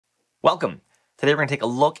Welcome. Today we're going to take a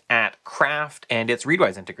look at Craft and its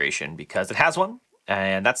Readwise integration because it has one,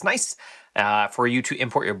 and that's nice for you to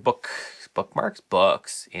import your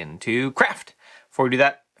books into Craft. Before we do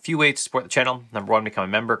that, a few ways to support the channel. Number one, become a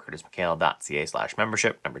member,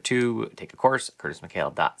 curtismchale.ca/membership. Number two, take a course,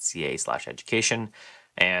 curtismchale.ca/education.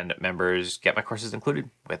 And members get my courses included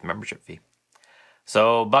with membership fee.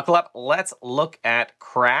 So buckle up, let's look at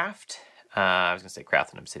Craft. I was going to say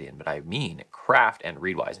Craft and Obsidian, but I mean Craft and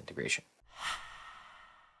Readwise integration.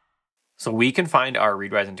 So we can find our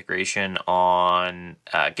Readwise integration on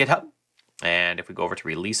GitHub. And if we go over to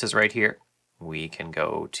releases right here, we can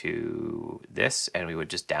go to this and we would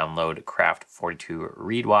just download Craft42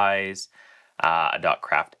 Readwise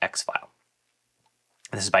 .craftx file.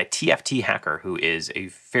 This is by TFT Hacker, who is a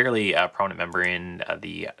fairly prominent member in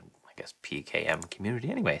the, I guess, PKM community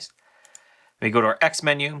anyways. We go to our X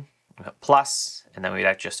menu, plus, and then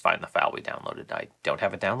we'd just find the file we downloaded. I don't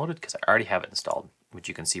have it downloaded because I already have it installed, which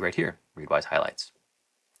you can see right here, Readwise highlights.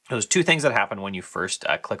 There's two things that happen when you first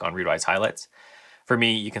click on Readwise highlights. For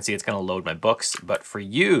me, you can see it's going to load my books, but for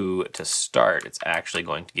you to start, it's actually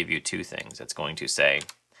going to give you two things. It's going to say,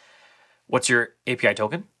 what's your API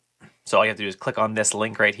token? So all you have to do is click on this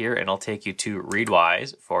link right here, and it'll take you to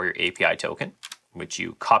Readwise for your API token, which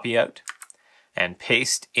you copy out and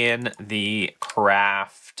paste in the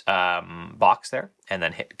Craft box there, and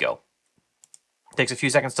then hit go. It takes a few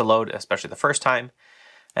seconds to load, especially the first time,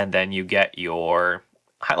 and then you get your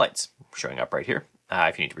highlights showing up right here.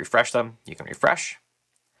 If you need to refresh them, you can refresh.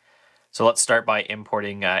 So let's start by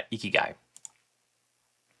importing Ikigai.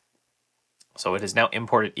 So it has now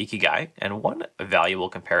imported Ikigai, and one valuable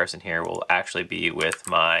comparison here will actually be with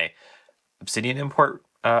my Obsidian import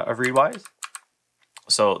of Readwise.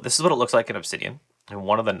 So this is what it looks like in Obsidian. And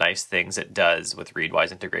one of the nice things it does with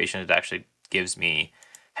Readwise integration, it actually gives me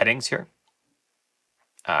headings here.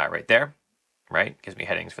 Right there, right? Gives me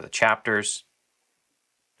headings for the chapters.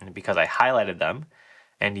 And because I highlighted them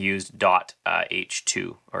and used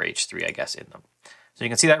 .h2 or h3, I guess, in them. So you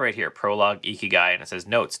can see that right here, prologue, Ikigai, and it says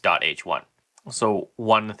notes .h1. So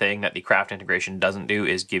one thing that the Craft integration doesn't do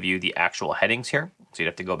is give you the actual headings here. So you'd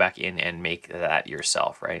have to go back in and make that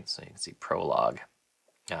yourself, right? So you can see prologue.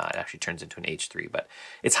 It actually turns into an H3, but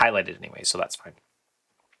it's highlighted anyway, so that's fine.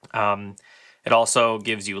 It also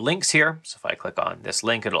gives you links here. So if I click on this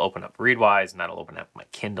link, it'll open up Readwise, and that'll open up my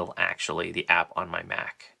Kindle, actually, the app on my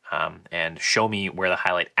Mac, and show me where the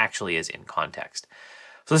highlight actually is in context.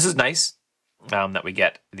 So this is nice that we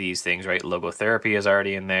get these things, right? Logotherapy is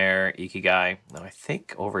already in there, Ikigai. Now I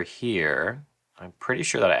think over here, I'm pretty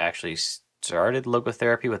sure that I actually started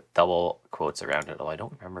logotherapy with double quotes around it, although I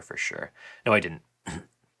don't remember for sure. No, I didn't.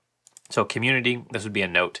 So community, this would be a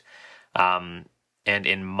note. And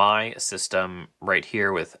in my system right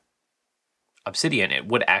here with Obsidian, it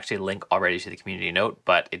would actually link already to the community note,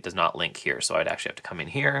 but it does not link here. So I'd actually have to come in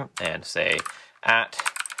here and say at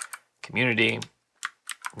community.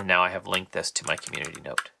 And now I have linked this to my community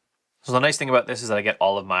note. So the nice thing about this is that I get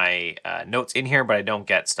all of my notes in here, but I don't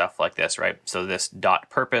get stuff like this, right? So this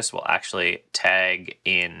 .purpose will actually tag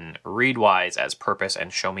in Readwise as purpose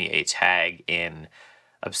and show me a tag in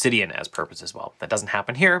Obsidian as purpose as well. That doesn't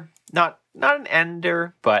happen here. Not an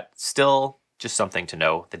ender, but still just something to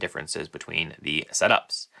know the differences between the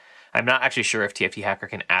setups. I'm not actually sure if TFT Hacker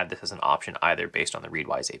can add this as an option either based on the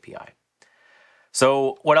Readwise API.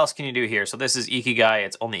 So what else can you do here? So this is Ikigai,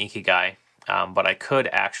 it's only Ikigai, but I could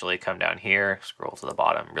actually come down here, scroll to the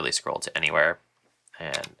bottom, really scroll to anywhere,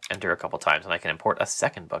 and enter a couple times, and I can import a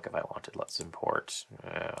second book if I wanted. Let's import,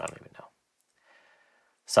 I don't even know,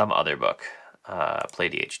 some other book. Play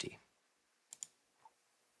DHD.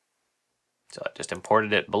 So I just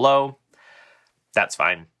imported it below. That's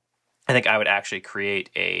fine. I think I would actually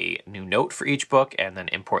create a new note for each book and then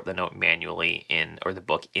import the note manually in, or the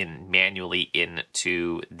book in manually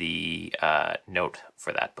into the note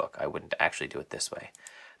for that book. I wouldn't actually do it this way.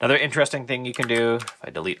 Another interesting thing you can do, if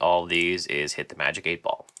I delete all of these, is hit the magic 8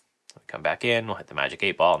 ball. We come back in, we'll hit the magic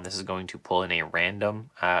 8 ball, and this is going to pull in a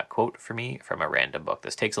random quote for me from a random book.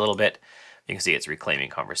 This takes a little bit. You can see it's Reclaiming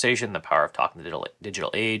Conversation, The Power of Talking the Digital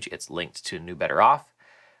Age. It's linked to New Better Off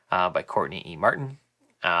by Courtney E. Martin.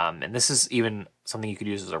 And this is even something you could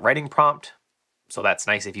use as a writing prompt. So that's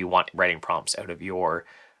nice if you want writing prompts out of your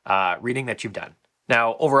reading that you've done.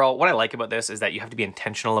 Now, overall, what I like about this is that you have to be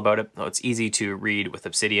intentional about it. It's easy to read with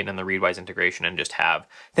Obsidian and the Readwise integration and just have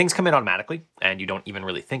things come in automatically, and you don't even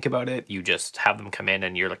really think about it. You just have them come in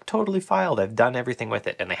and you're like, totally filed, I've done everything with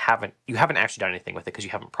it, and you haven't actually done anything with it because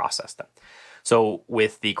you haven't processed them. So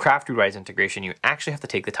with the Craft Readwise integration, you actually have to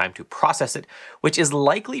take the time to process it, which is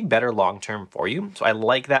likely better long-term for you. So I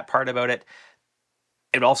like that part about it.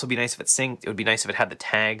 It would also be nice if it synced. It would be nice if it had the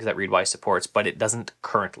tags that Readwise supports, but it doesn't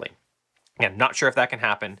currently. Again, not sure if that can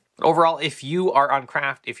happen. But overall, if you are on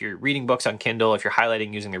craft, if you're reading books on Kindle, if you're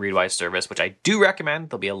highlighting using the Readwise service, which I do recommend,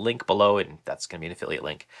 there'll be a link below, and that's going to be an affiliate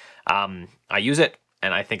link. I use it,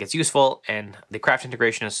 and I think it's useful, and the craft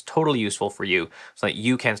integration is totally useful for you so that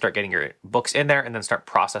you can start getting your books in there and then start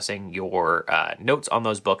processing your notes on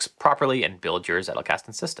those books properly and build your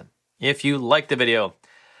Zettelkasten system. If you liked the video,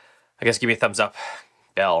 I guess give me a thumbs up,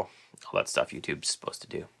 bell, all that stuff YouTube's supposed to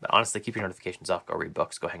do. But honestly, keep your notifications off, go read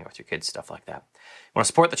books, go hang out with your kids, stuff like that. You want to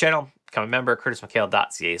support the channel? Become a member,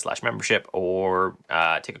 curtismchale.ca/membership, or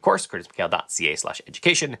take a course,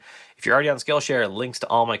 curtismchale.ca/education. If you're already on SkillShare, links to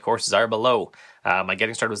all my courses are below. My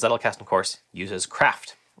Getting Started with Zettelkasten course uses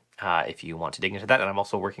craft if you want to dig into that. And I'm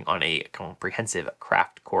also working on a comprehensive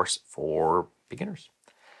craft course for beginners.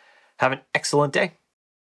 Have an excellent day.